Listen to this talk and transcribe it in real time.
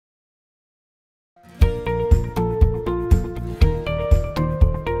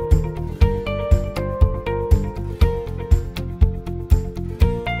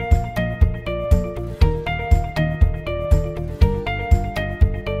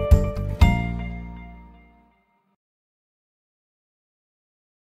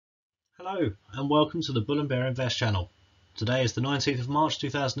Hello and welcome to the Bull and Bear Invest channel. Today is the 19th of March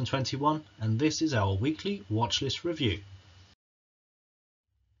 2021 and this is our weekly watchlist review.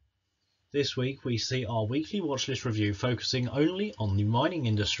 This week we see our weekly watchlist review focusing only on the mining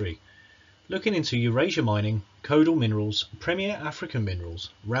industry, looking into Eurasia Mining, Kodal Minerals, Premier African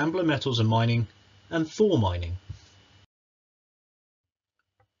Minerals, Rambler Metals and Mining and Thor Mining.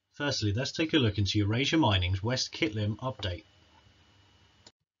 Firstly, let's take a look into Eurasia Mining's West Kitlim update.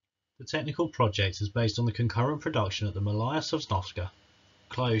 The technical project is based on the concurrent production at the Malaya Sosnovka,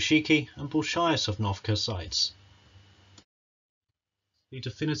 Klyoshiki and Bolshaya Sosnovka sites. The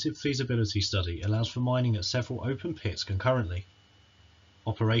definitive feasibility study allows for mining at several open pits concurrently.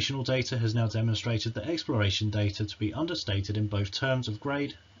 Operational data has now demonstrated the exploration data to be understated in both terms of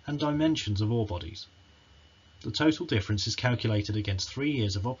grade and dimensions of ore bodies. The total difference is calculated against 3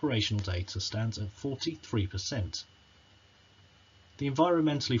 years of operational data stands at 43%. The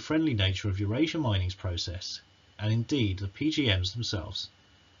environmentally friendly nature of Eurasia Mining's process, and indeed the PGMs themselves,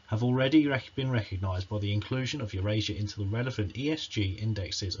 have already been recognised by the inclusion of Eurasia into the relevant ESG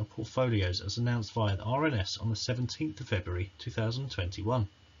indexes and portfolios as announced via the RNS on the 17th of February 2021.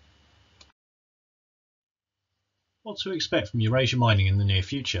 What to expect from Eurasia Mining in the near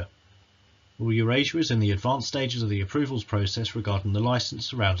future? Well, Eurasia is in the advanced stages of the approvals process regarding the licence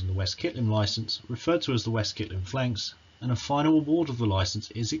surrounding the West Kitlim licence, referred to as the West Kitlim Flanks, and a final award of the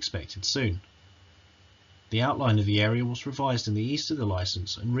licence is expected soon. The outline of the area was revised in the east of the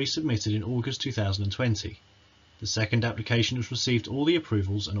licence and resubmitted in August 2020. The second application has received all the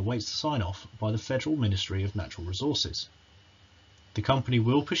approvals and awaits the sign-off by the Federal Ministry of Natural Resources. The company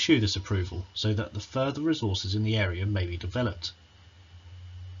will pursue this approval so that the further resources in the area may be developed.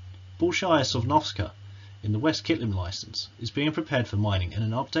 Bolshaya Sosnovka in the West Kitlim licence is being prepared for mining and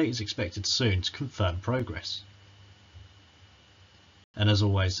an update is expected soon to confirm progress. And as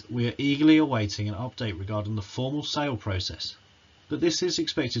always, we are eagerly awaiting an update regarding the formal sale process, but this is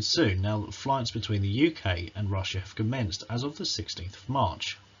expected soon now that flights between the UK and Russia have commenced as of the 16th of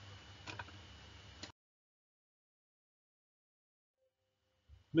March.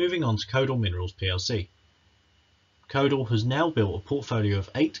 Moving on to Kodal Minerals plc. Kodal has now built a portfolio of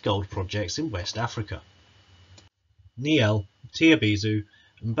 8 gold projects in West Africa: Niel, Tiabizu,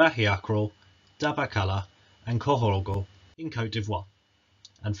 Mbahiakro, Dabakala and Kohorogo in Côte d'Ivoire,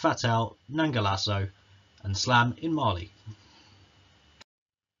 and Fatal, Nangalasso and Slam in Mali.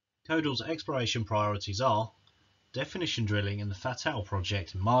 Kodal's exploration priorities are definition drilling in the Fatal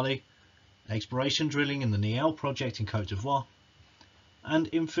project in Mali, exploration drilling in the Niel project in Côte d'Ivoire, and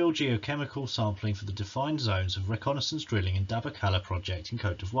infill geochemical sampling for the defined zones of reconnaissance drilling in Dabakala project in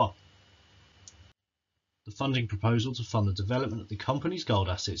Côte d'Ivoire. The funding proposal to fund the development of the company's gold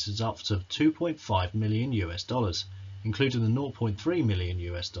assets is up to $2.5 million, including the $0.3 million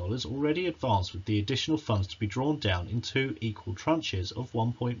already advanced, with the additional funds to be drawn down in 2 equal tranches of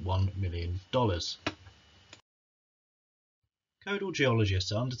 $1.1 million. Kodal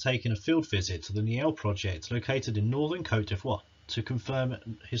geologists are undertaking a field visit to the Niel project located in northern Côte d'Ivoire to confirm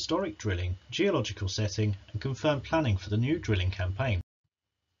historic drilling, geological setting and confirm planning for the new drilling campaign.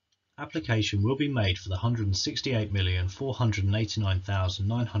 Application will be made for the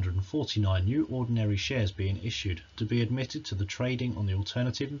 168,489,949 new ordinary shares being issued to be admitted to the trading on the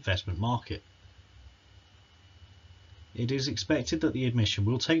alternative investment market. It is expected that the admission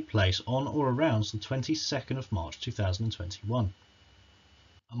will take place on or around the 22nd of March 2021.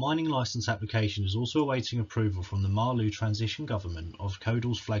 A mining licence application is also awaiting approval from the Malu transition government of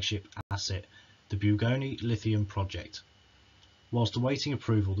Kodal's flagship asset, the Bugoni lithium project. Whilst awaiting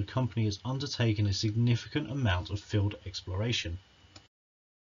approval, the company has undertaken a significant amount of field exploration.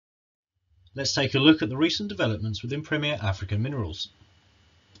 Let's take a look at the recent developments within Premier African Minerals.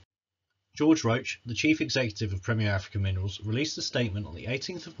 George Roach, the Chief Executive of Premier African Minerals, released a statement on the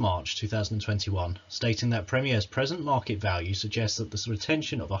 18th of March 2021 stating that Premier's present market value suggests that the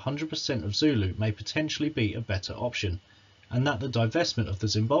retention of 100% of Zulu may potentially be a better option, and that the divestment of the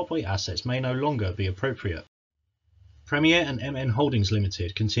Zimbabwe assets may no longer be appropriate. Premier and MN Holdings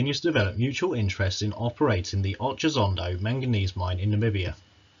Limited continues to develop mutual interests in operating the Otjazondo manganese mine in Namibia.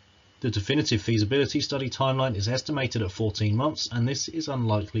 The definitive feasibility study timeline is estimated at 14 months and this is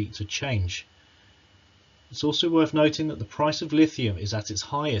unlikely to change. It's also worth noting that the price of lithium is at its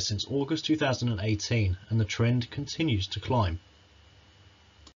highest since August 2018 and the trend continues to climb.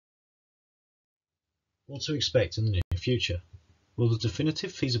 What to expect in the near future? Well, the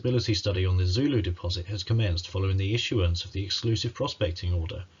definitive feasibility study on the Zulu deposit has commenced following the issuance of the exclusive prospecting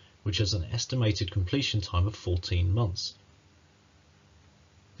order, which has an estimated completion time of 14 months.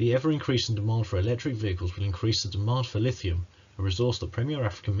 The ever-increasing demand for electric vehicles will increase the demand for lithium, a resource that Premier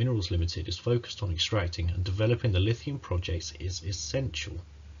African Minerals Limited is focused on extracting and developing the lithium projects is essential.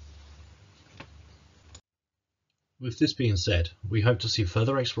 With this being said, we hope to see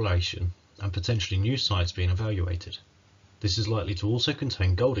further exploration and potentially new sites being evaluated. This is likely to also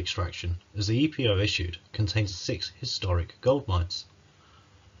contain gold extraction, as the EPO issued contains 6 historic gold mines.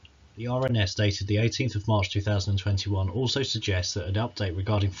 The RNS dated the 18th of March 2021 also suggests that an update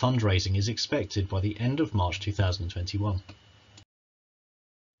regarding fundraising is expected by the end of March 2021.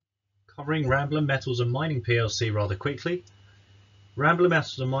 Covering Rambler Metals and Mining plc rather quickly, Rambler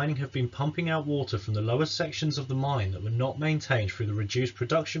Metals and Mining have been pumping out water from the lower sections of the mine that were not maintained through the reduced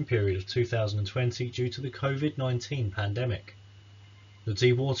production period of 2020 due to the COVID-19 pandemic. The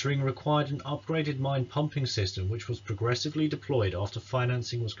dewatering required an upgraded mine pumping system which was progressively deployed after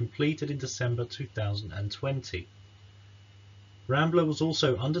financing was completed in December 2020. Rambler was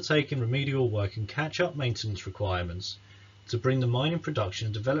also undertaking remedial work and catch-up maintenance requirements to bring the mining production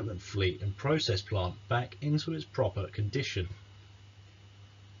and development fleet and process plant back into its proper condition.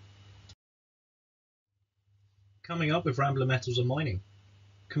 Coming up with Rambler Metals and Mining.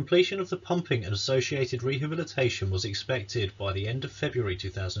 Completion of the pumping and associated rehabilitation was expected by the end of February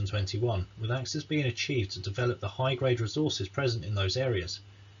 2021, with access being achieved to develop the high-grade resources present in those areas.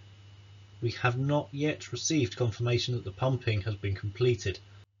 We have not yet received confirmation that the pumping has been completed.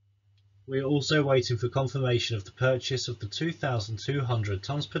 We are also waiting for confirmation of the purchase of the 2,200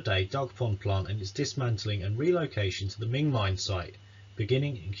 tonnes per day Dug Pond plant and its dismantling and relocation to the Ming mine site,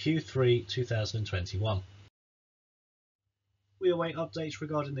 beginning in Q3 2021. We await updates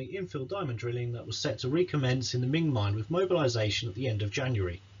regarding the infill diamond drilling that was set to recommence in the Ming mine with mobilisation at the end of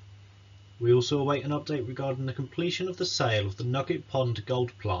January. We also await an update regarding the completion of the sale of the Nugget Pond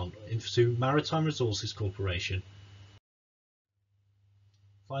gold plant to Maritime Resources Corporation.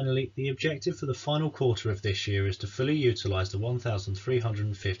 Finally, the objective for the final quarter of this year is to fully utilise the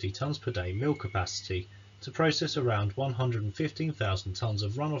 1,350 tonnes per day mill capacity to process around 115,000 tonnes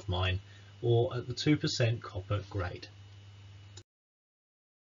of run-of-mine ore at the 2% copper grade.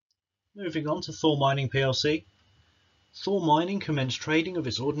 Moving on to Thor Mining plc. Thor Mining commenced trading of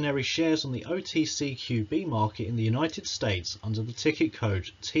its ordinary shares on the OTCQB market in the United States under the ticket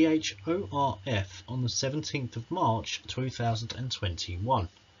code THORF on the 17th of March 2021.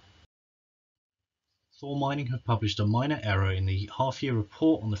 Thor Mining have published a minor error in the half-year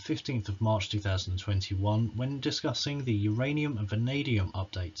report on the 15th of March 2021 when discussing the uranium and vanadium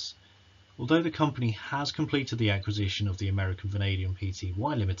updates. Although the company has completed the acquisition of the American Vanadium Pty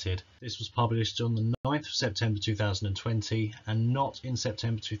Limited, this was published on the 9th of September 2020 and not in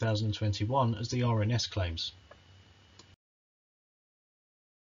September 2021 as the RNS claims.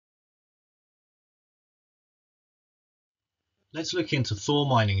 Let's look into Thor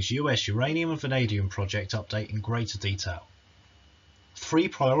Mining's US uranium and vanadium project update in greater detail. 3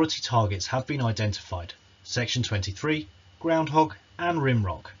 priority targets have been identified: Section 23, Groundhog and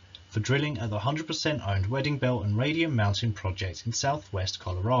Rimrock, for drilling at the 100% owned Wedding Belt and Radium Mountain project in southwest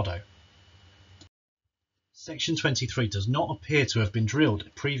Colorado. Section 23 does not appear to have been drilled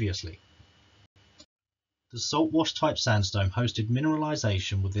previously. The saltwash type sandstone hosted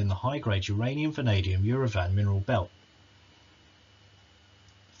mineralization within the high-grade uranium-vanadium Uravan mineral belt.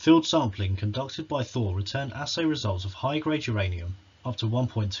 Field sampling conducted by Thor returned assay results of high-grade uranium up to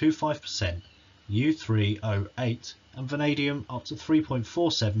 1.25%, U3O8, and vanadium up to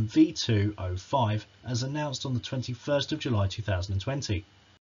 3.47 V2O5 as announced on the 21st of July 2020.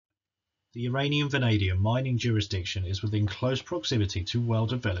 The uranium-vanadium mining jurisdiction is within close proximity to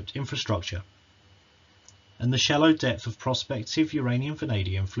well-developed infrastructure, and the shallow depth of prospective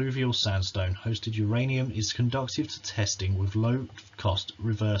uranium-vanadium fluvial sandstone hosted uranium is conducive to testing with low-cost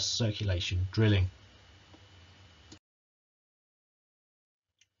reverse circulation drilling.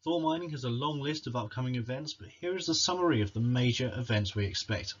 Thor Mining has a long list of upcoming events, but here is a summary of the major events we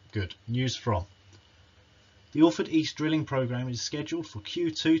expect. Good news from. The Orford East drilling program is scheduled for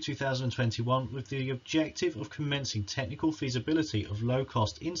Q2 2021 with the objective of commencing technical feasibility of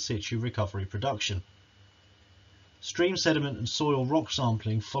low-cost in-situ recovery production. Stream sediment and soil rock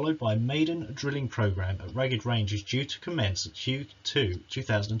sampling followed by a maiden drilling program at Ragged Range is due to commence at Q2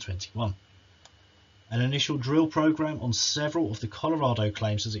 2021. An initial drill program on several of the Colorado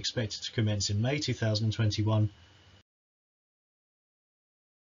claims is expected to commence in May 2021.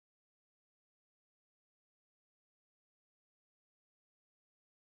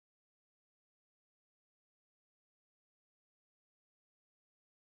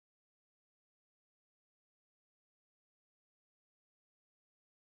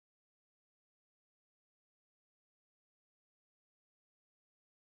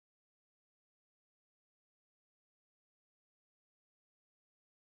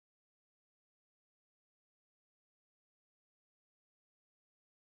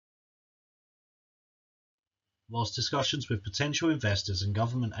 whilst discussions with potential investors and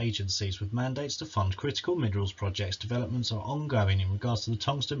government agencies with mandates to fund critical minerals projects developments are ongoing in regards to the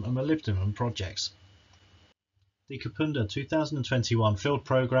tungsten and molybdenum projects. The Kapunda 2021 field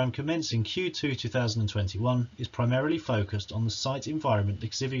programme commencing Q2 2021 is primarily focused on the site environment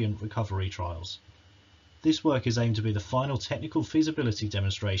lixiviant recovery trials. This work is aimed to be the final technical feasibility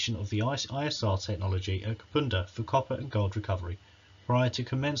demonstration of the ISR technology at Kapunda for copper and gold recovery, prior to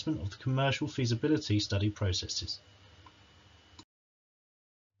commencement of the commercial feasibility study processes.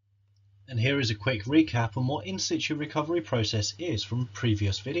 And here is a quick recap on what in situ recovery process is from a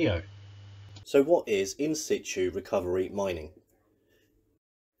previous video. So what is in situ recovery mining?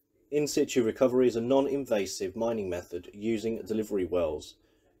 In situ recovery is a non-invasive mining method using delivery wells.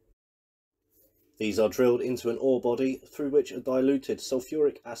 These are drilled into an ore body through which a diluted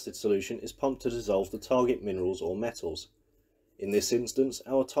sulfuric acid solution is pumped to dissolve the target minerals or metals. In this instance,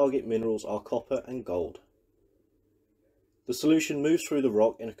 our target minerals are copper and gold. The solution moves through the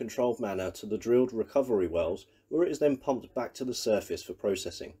rock in a controlled manner to the drilled recovery wells, where it is then pumped back to the surface for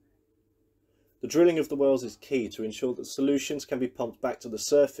processing. The drilling of the wells is key to ensure that solutions can be pumped back to the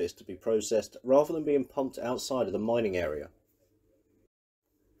surface to be processed rather than being pumped outside of the mining area.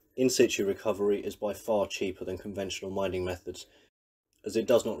 In situ recovery is by far cheaper than conventional mining methods, as it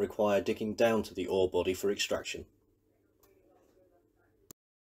does not require digging down to the ore body for extraction.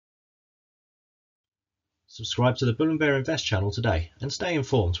 Subscribe to the Bull & Bear Invest channel today and stay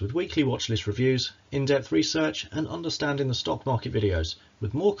informed with weekly watchlist reviews, in-depth research and understanding the stock market videos,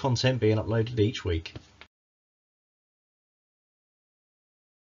 with more content being uploaded each week.